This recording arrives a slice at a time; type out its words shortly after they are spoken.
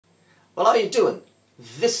Well, how are you doing?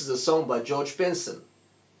 This is a song by George Benson,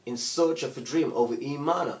 In Search of a Dream, over E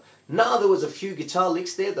minor. Now there was a few guitar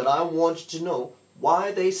licks there that I wanted to know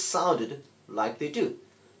why they sounded like they do.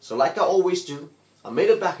 So like I always do, I made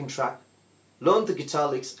a backing track, learned the guitar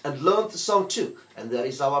licks and learned the song too, and that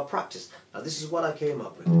is how I practice. Now this is what I came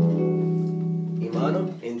up with. E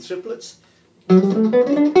minor in triplets.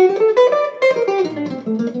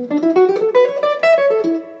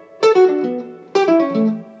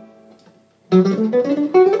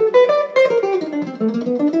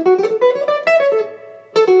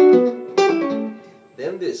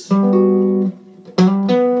 Then this.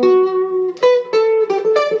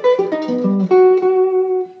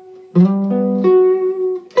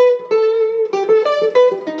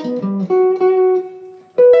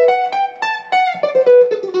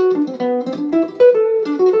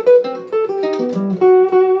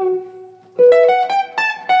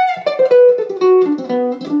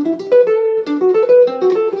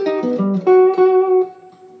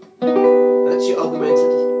 That's your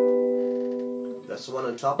augmented. That's the one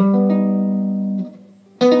on top.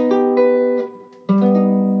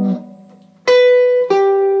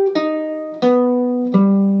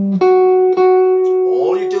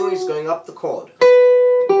 All you're doing is going up the chord.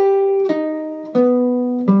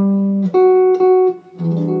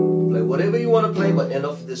 Play whatever you want to play, but end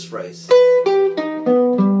off with this phrase.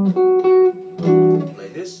 Play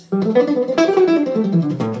this.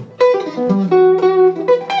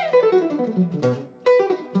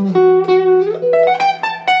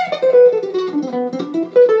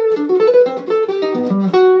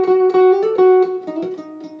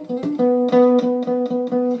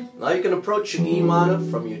 Now you can approach your E minor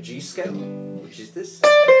from your G scale, which is this.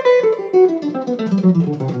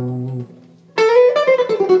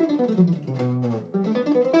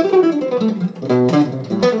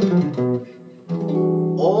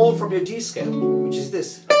 Or from your D scale, which is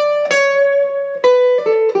this.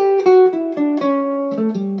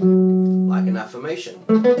 Like an affirmation.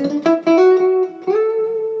 You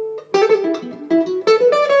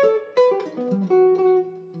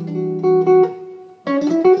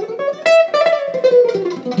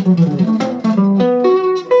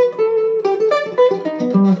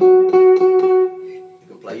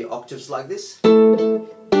can play your octaves like this.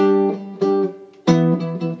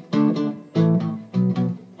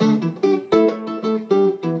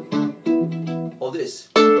 Or this.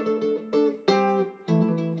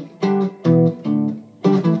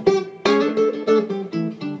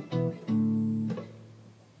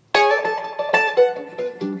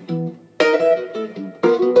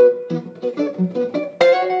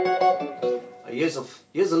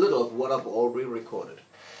 Here's a little of what I've already recorded.